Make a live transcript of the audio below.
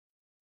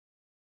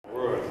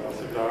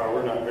No,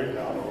 we're not meeting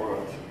out in the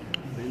woods.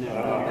 And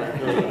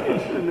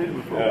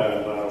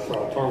so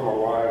I told my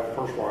wife,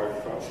 first wife,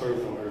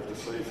 Susan, who's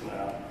deceased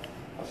now,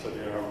 I said,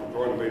 you know, I'm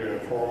going to meet an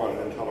informant.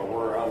 I didn't tell her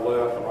where I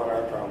left, and right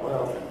after I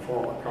left, the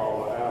informant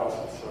called the house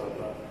and said,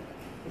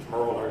 is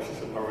Merle there? She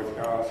said, no, he's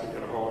gone. I said,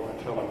 get a hold of him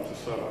and tell him it's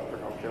a setup. They're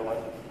going to kill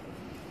him.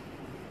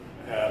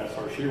 And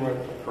so she went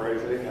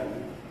crazy and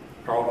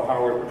called the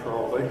highway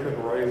patrol. They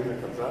couldn't raise me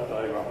because that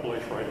day my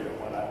police radio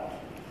went out.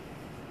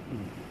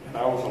 And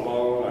I was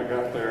alone. I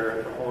got there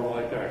at the Horn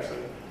Lake exit.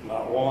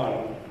 Not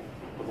one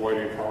was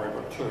waiting for me,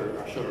 but two.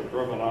 I should have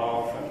driven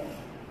off,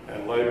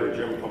 and later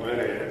Jim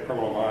Clemente at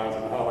Criminal Minds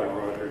in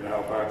Hollywood, who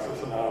now backs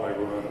in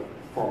Hollywood,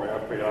 former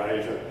FBI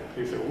agent,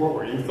 he said, what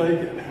were you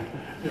thinking?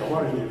 You know,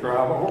 why did you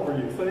drive? What were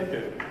you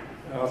thinking?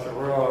 And I said,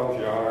 well, I was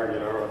young, you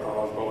know, I thought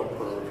I was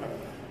bulletproof. And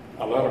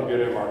I let him get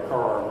in my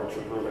car, which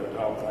was really a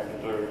dumb thing to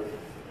do.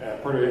 And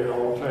I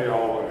won't tell you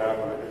all what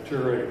happened. It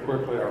deteriorated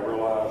quickly. I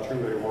realized who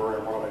they were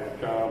and why they had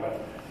come. And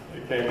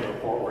it came to the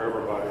point where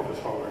everybody was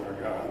holding their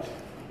guns,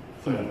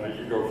 saying,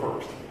 you go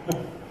first.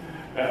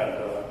 And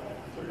so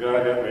the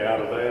guy got me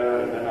out of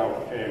that, and then I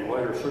became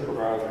later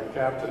supervisor and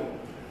captain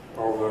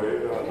over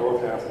the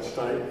North half of the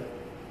state.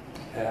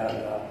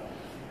 And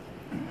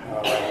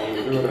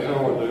we were doing a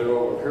hell of a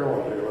deal with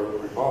heroin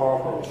dealers. We bought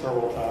off them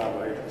several times.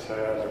 Agents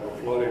had. They were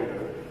flooding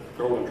the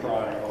Golden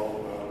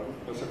Triangle,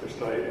 Mississippi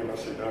State,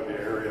 MSCW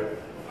area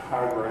with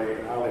high-grade,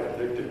 highly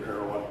addictive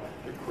heroin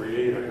to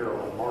create a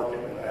heroin market,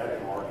 an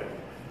addict market.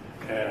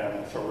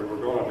 And so we were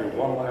going to do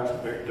one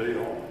last big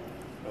deal.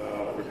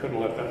 We couldn't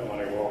let that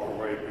money walk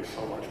away. It'd be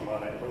so much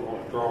money. We were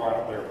going to draw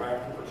out there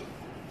backwards.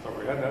 So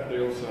we had that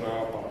deal set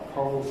up on a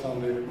cold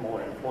Sunday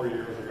morning, 4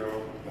 years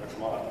ago, next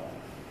month.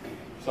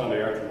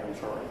 Sunday afternoon,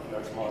 sorry,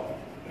 next month.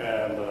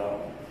 And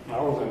I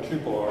was in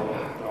Tupelo,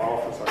 the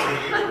office I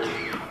worked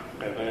here,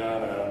 and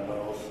I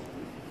was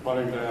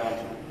running down,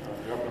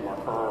 jumped in my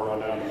car, run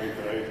down to meet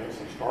the agents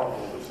in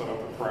Starkville to set up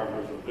the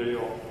parameters of the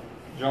deal.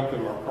 Jumped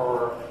in my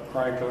car,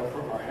 cranked up,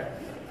 put my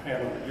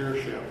hand on the gear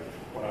shift.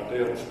 When I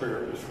did, the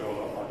spirit just filled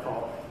up my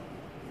car.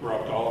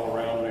 Rubbed all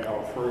around me,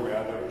 all through me.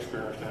 I'd never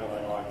experienced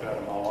anything like that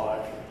in my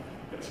life.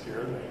 It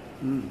scared me.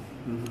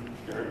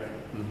 Scared me.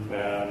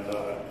 And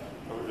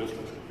it was just,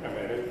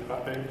 I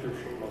think just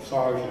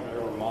massaging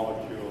every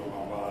molecule of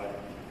my body.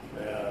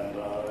 And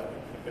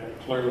it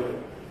clearly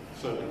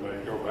said to me,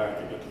 go back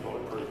and get the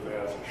bulletproof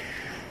vest.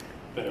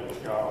 Then it was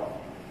gone.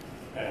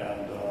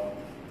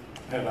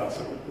 And I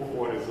said,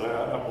 what is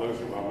that? I'm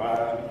losing my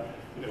mind.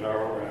 You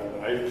know,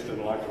 and the agents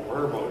didn't like to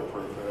wear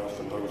bulletproof vests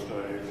in those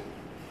days.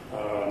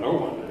 No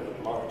one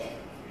did much,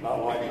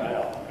 not like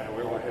now. And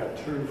we only had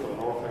two for the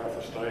north half of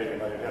the state, and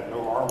they had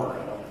no armor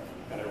in them,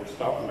 and they would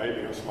stop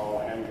maybe a small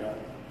handgun.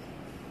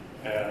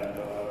 And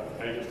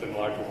agents didn't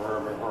like to wear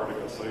them; they're hard to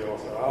conceal.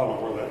 So I don't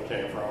know where that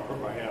came from. I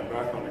put my hand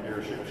back on the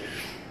gear shift.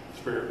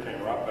 Spirit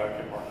came right back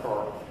in my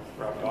car,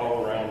 wrapped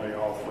all around me,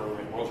 all through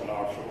me. It wasn't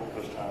optional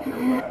this time. Go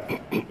back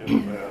in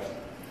the vest.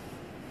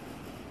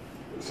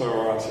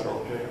 So I said,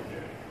 okay.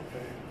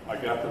 I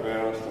got the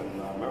vest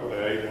and I met with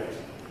the agents,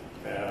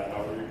 and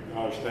you can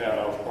understand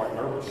I was quite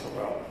nervous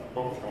about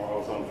what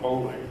was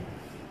unfolding.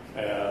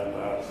 And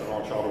I said, I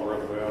want y'all to wear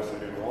the vest. They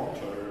didn't want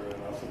to. And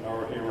I said,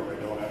 no, humor me,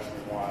 don't ask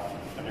me why.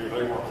 I knew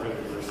they weren't ready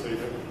to receive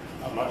it.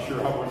 I wasn't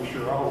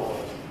sure I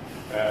was.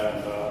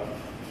 And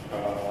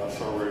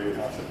so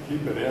I said,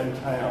 keep it in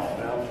town,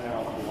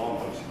 downtown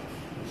Columbus.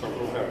 So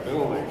we'll have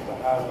buildings to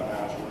hide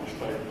behind so we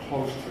stay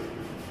close to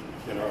you.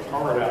 You know, it's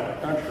hard out in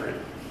the country,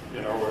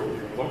 you know, where you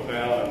can look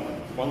down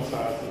and one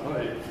side says,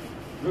 hey,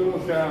 who are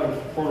those guys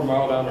a quarter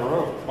mile down the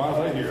road? Why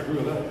are they here? Who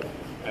are they?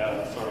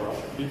 And so I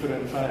said, keep it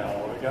in town.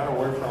 Well, they got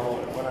away from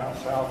it and went out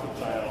south of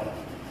town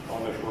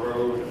on this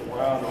road and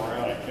wound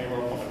around and came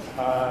up on this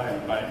high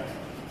embankment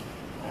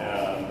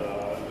and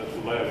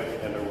this levee,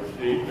 and there was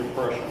deep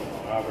depressions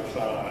on either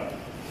side,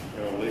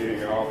 you know,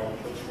 leading off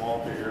into a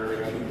swampy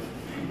area.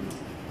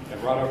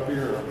 And right up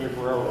here, a big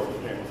railroad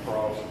came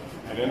across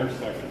and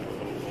intersected with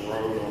the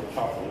road on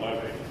top of the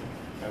levee.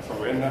 And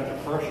so in that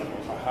depression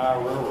was a high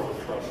railroad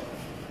trestle.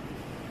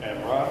 And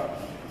right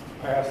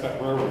past that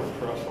railroad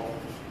trestle,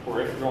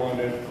 where it's going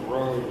into the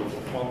road, was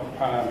a clump of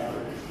pine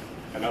trees.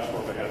 And that's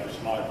where they had the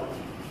sniper.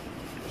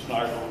 The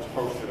sniper was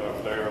posted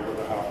up there with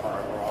a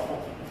high-powered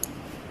rifle.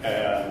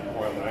 And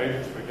when the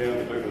agents began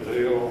to do the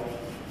deal,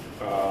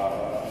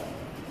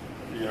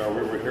 you know,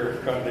 we would hear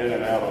it cutting in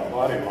and out of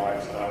body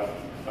mics that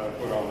I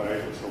put on the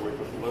agents so we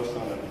could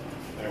listen.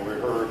 And we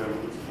heard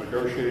them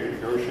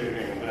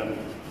negotiating, and then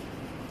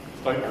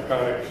state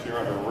narcotics, you're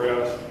under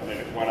arrest, and then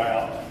it went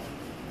out,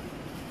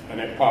 and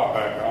it popped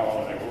back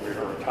on, and we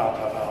heard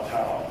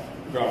ta-ta-ta-ta,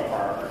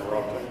 gunfire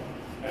erupting,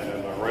 and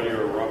then the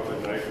radio erupted,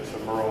 and agents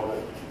said,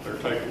 Merle, they're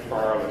taking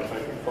fire, and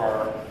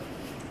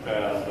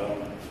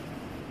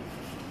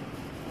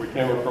we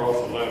came across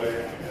the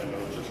levee, and there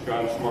was just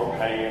gun smoke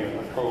hanging in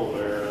the cold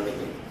air. There was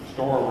a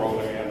storm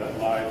rolling in that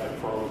night that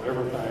froze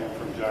everything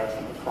from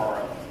Jackson to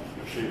Corinth,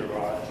 the sheet of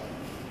ice.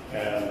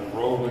 And the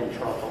rolling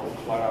charcoal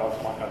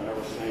clouds like I'd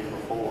never seen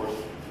before.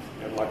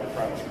 It like they're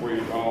trying to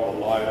squeeze all the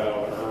light out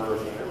of the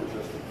earth, and it was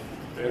just,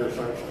 the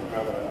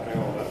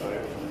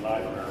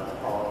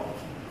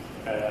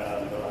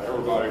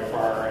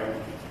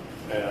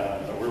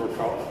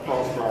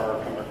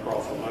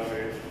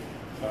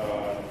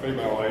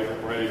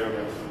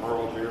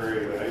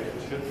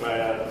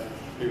bad.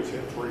 He was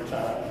hit 3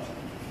 times.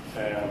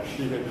 And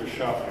she had just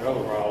shot the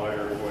other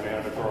violator who went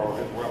in to throw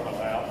his weapon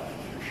out.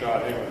 She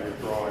shot him and he was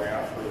drawing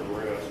out through the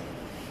wrist.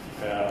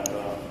 And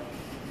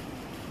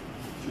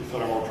she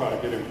said, I'm going to try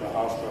to get him to the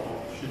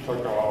hospital. She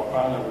took off.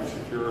 Finally, we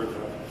secured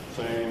the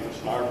scene. The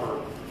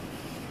sniper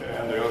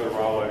and the other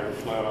violator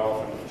fled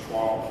off into the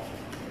swamp.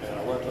 And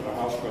I went to the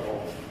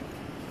hospital,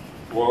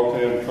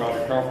 walked in and tried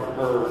to comfort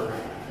her.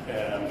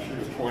 And she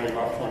was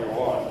about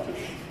 21.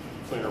 Just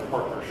seen her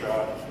partner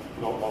shot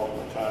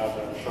multiple times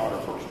and shot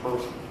her first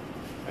person.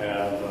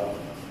 And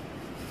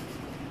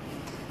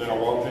then I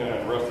walked in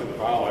and arrested the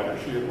violator.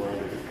 She had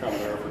wounded. He'd come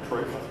there for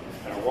treatment.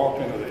 And I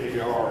walked into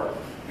the ER.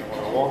 And when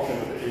I walked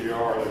into the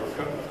ER, they were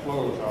cutting the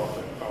clothes off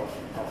of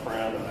our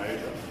friend and the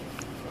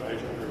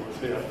agent who was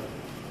hit.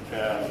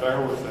 And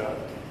there was that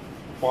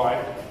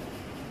white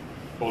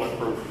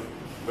bulletproof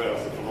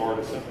vest that the Lord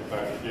had sent me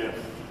back to get.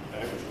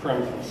 And it was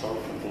crimson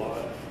soaked in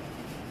blood.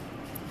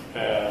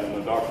 And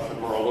the doctor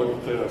said, Merle, look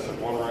at this. And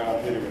one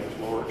round hit him in his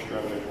lower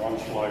extremities, one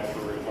slice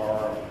through his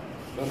arm.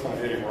 This one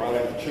hit him right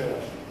in the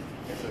chest.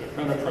 He said it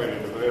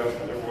penetrated the vest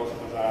and it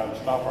wasn't designed to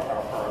stop a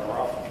high-powered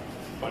rifle,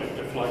 but it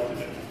deflected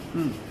it.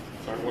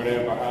 So it went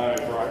in behind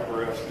his right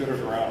breast, skidded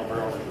around the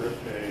barrel of his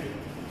ribcage,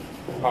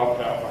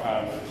 popped out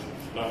behind his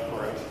left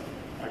breast.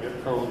 I get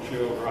cold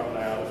chills right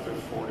now. It's been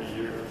 40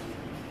 years.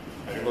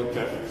 And he looked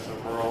at me and said,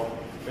 Merle,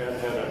 if he hadn't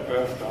had that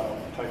vest on,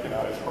 taking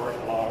out his heart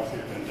and lungs, he'd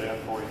have been dead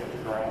before he hit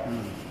the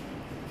ground.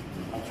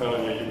 I'm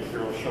telling you, you can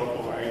hear a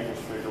shuffle of angels'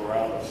 feet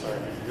around us there.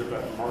 You can hear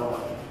that murmur,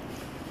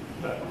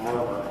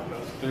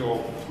 that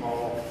still,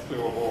 small,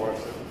 still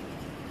voice that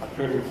I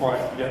couldn't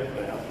quite get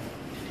then.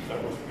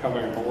 That was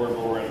becoming more and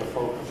more into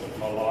focus as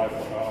my life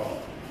went on.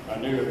 I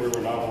knew that we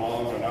were not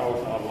alone, and I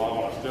was not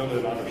alone. I still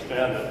didn't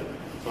understand it,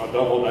 so I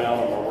doubled down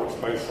on my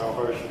workspace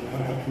salvation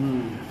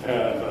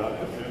and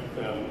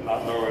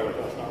not knowing that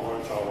that's not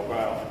what it's all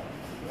about.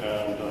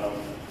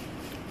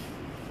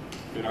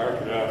 And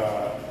after that,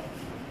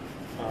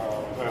 I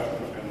was asked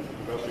to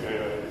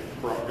investigate a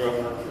corrupt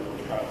governor who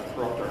was trying to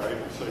corrupt our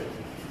agency.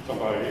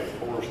 Somebody had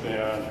forced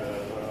in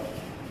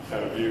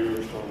had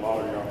abused a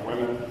lot of young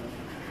women.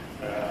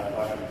 And I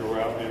had to go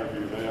out and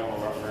interview them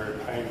about very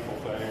painful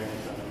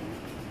things in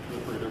 2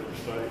 or 3 different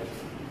states.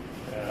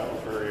 And that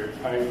was very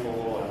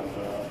painful,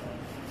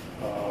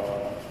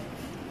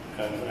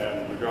 and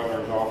the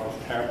governor's office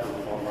tampered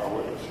with one of my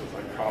witnesses.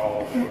 They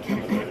called to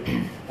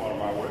intimidate one of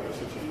my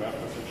witnesses in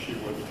Memphis, and she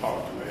wouldn't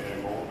talk to me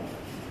anymore.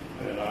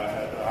 And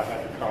I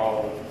had to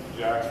call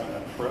Jackson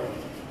and threaten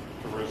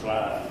to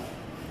resign.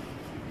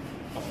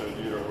 I said,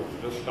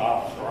 this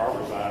stops or I'll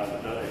resign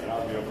today, and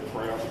I'll give the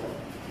press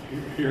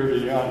here to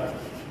yonder,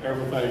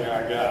 everything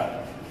I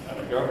got. And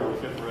the governor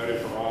was getting ready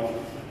to run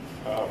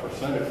for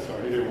Senate,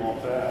 so he didn't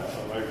want that, so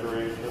they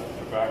agreed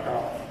to back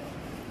off.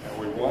 And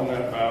we won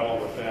that battle,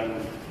 but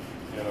then,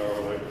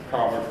 they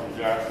called me from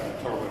Jackson and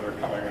told me they're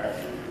coming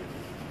after you.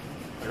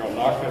 They're going to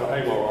knock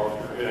that halo off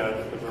your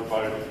head because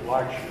everybody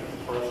likes you,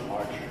 the press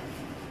likes you,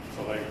 so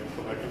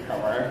they can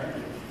come after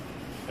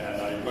you. And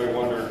you may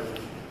wonder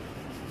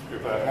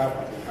if that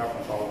happens. It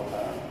happens all the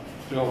time.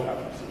 Still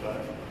happens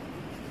today.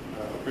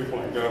 The people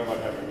in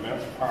government have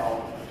immense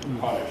power to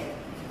punish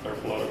their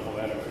political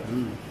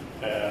enemies.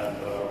 And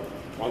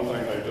one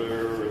thing they do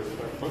is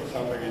they put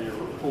something in your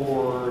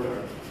report,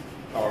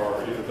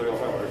 or either they'll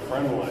have a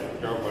friendly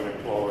government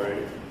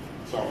employee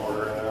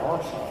somewhere, and there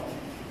are some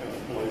in the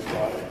police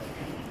body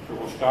who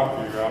will stop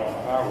you out on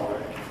the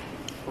highway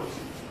for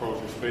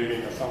supposedly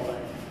speeding or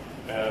something,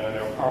 and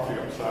they'll pop you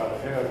upside the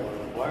head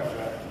with a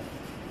blackjack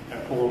and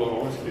pour a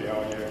little whiskey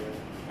on you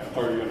and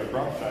throw you in the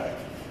drunk tank.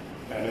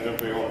 And it'll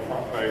be on the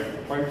front page of the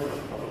paper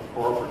of the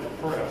cooperative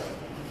press.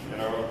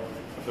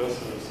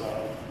 This is,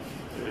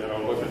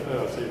 look at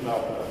this. He's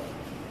not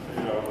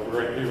the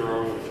great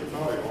hero that you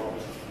thought he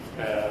was.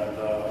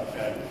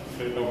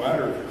 And no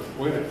matter if you're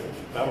acquitted,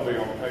 that'll be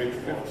on page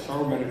 4.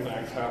 So many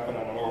things happen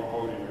on the Lord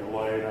holding your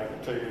lane. I can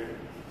tell you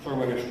so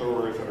many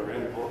stories that are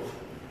in books,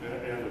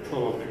 in the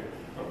trilogy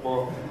of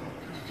books,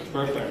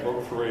 especially in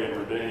book 3 in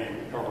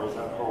Redeemed, covers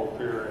that whole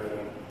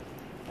period.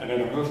 And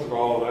in the midst of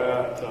all of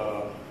that,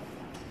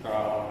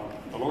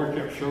 the Lord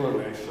kept showing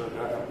me, He said,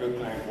 I have good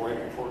things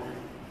waiting for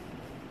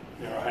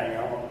you. Hang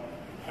on.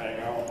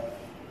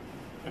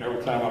 And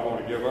every time I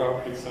want to give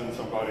up, He sends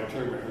somebody to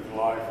me whose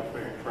life is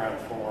being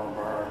transformed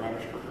by our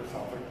ministry or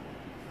something.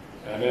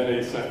 And then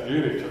He sent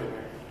Judy to me.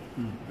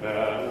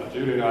 And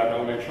Judy and I had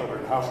known each other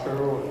in high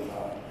school, and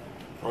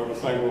rode the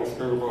same little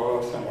school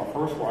bus. And my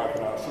first wife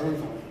and I,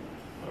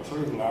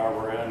 Susan and I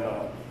were in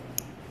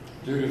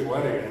Judy's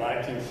wedding in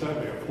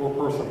 1970, a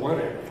 4-person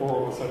wedding.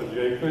 4 of us at a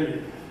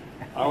JP.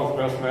 I was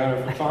best man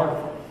and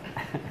photographer.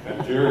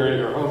 And Jerry,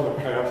 her husband,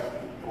 passed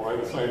away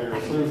the same year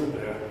as Susan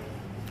did.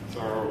 So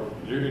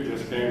Judy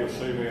just came to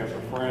see me as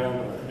a friend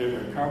and give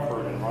me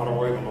comfort, and right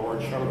away the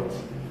Lord showed us,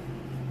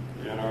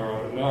 I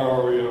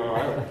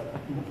have,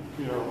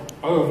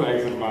 other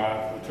things in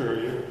mind, the 2 of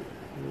you.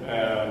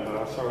 And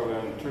so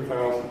in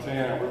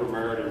 2010, we were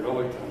married in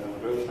Millington in the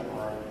visiting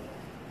room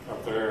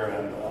up there,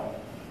 and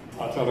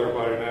I tell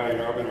everybody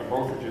now, I've been at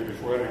both of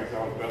Judy's weddings.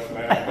 I was best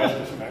man and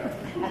bestest man.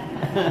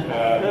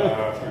 And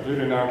so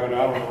Judy and I have been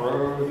out on the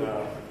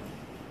road,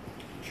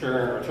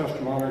 sharing our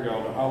testimony,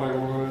 going to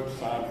Hollywood,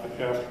 signed for the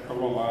cast of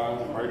Criminal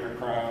Minds and Major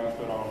Crimes,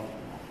 been on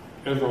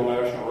Israel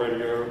National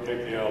Radio,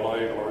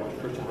 KPLA, the largest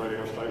Christian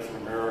radio station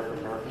in America,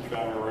 American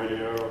Family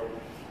Radio.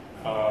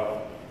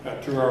 Had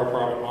a 2-hour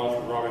private lunch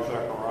with Robbie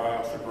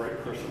Zacharias, the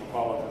great Christian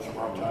apologist of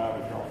our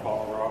time, if you don't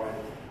follow Robbie,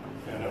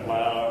 in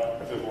Atlanta,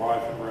 because his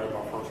wife had read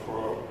my first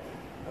book.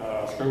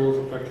 Schools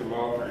have picked him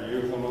up, they're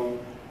using them.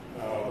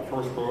 The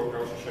first book,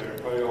 Ghost of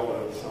Shaded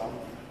Pale, is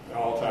the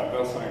all-time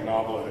best-selling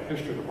novel in the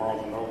history of the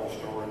Barnes & Noble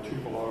store in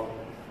Tupelo.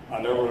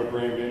 I never would have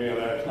dreamed any of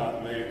that. It's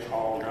not me, it's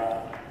all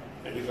God.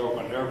 And he's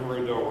opened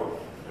every door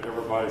that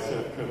everybody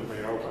said couldn't be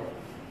open.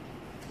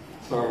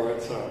 So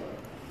it's, I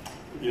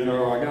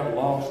got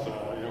lost,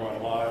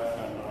 in life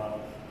and,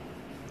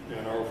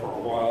 for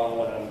a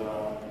while and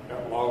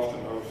got lost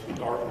in those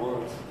dark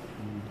woods.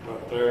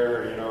 But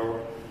there,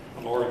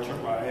 the Lord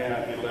took my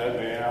hand, He led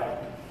me out,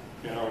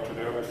 to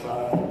the other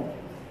side.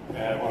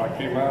 And when I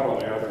came out on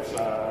the other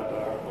side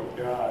with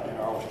God,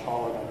 I was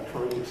taller than the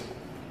trees.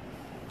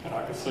 And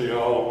I could see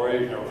all the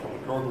way, from the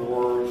drug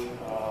wars,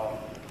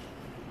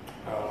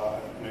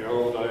 in the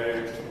old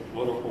days, to the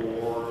political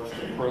wars, to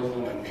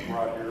prison, and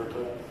right here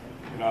to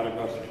United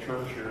Methodist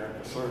Church here in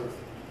Kossuth.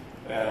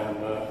 And,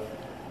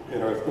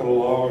 it's been a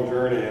long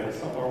journey, and it's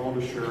something I want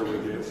to share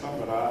with you. It's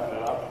something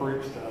that I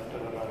preached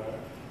at a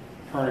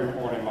turning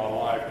point in my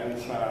life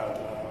inside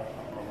a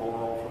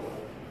memorial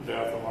for the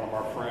death of one of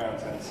our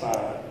friends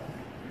inside,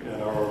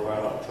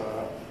 about,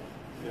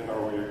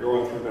 when you're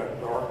going through that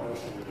darkness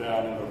and you're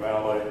down in the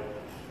valley.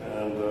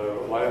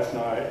 And last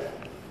night,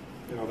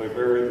 they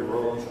buried the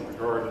rose in the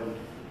garden.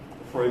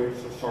 The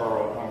fragrance of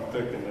sorrow hung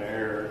thick in the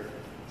air.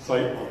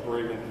 Satan was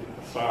breathing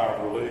a sigh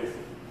of relief.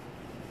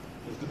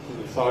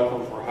 The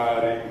disciples were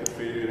hiding,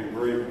 defeated, and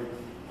grieving.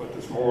 But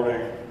this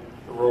morning,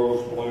 the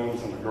rose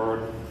blooms in the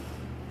garden.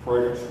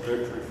 Fragrance of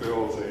victory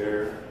fills the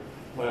air.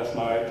 Last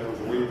night, there was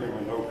weeping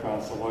with no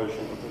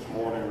consolation, but this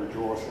morning,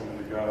 rejoicing in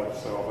the God of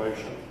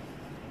salvation.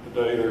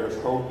 Today, there is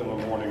hope in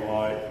the morning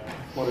light.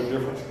 What a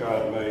difference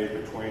God made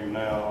between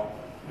now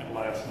and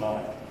last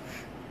night.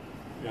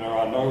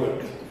 I know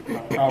that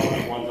I'm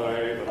confident one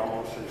day that I'm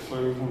going to see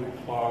Susan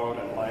and Claude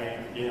and Lane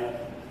again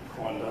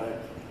one day.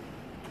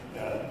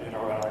 And, and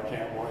I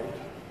can't wait.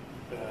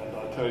 And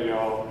I tell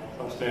y'all,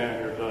 I'm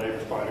standing here today,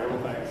 despite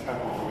everything that's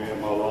happened to me in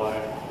my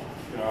life,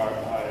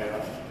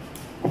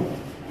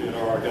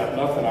 I got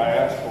nothing I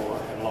asked for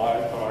in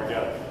life, but I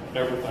got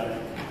everything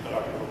that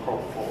I could have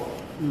hoped for.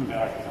 And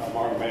I'm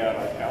a man,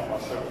 I count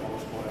myself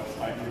most blessed.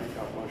 Thank you.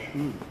 God bless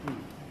you.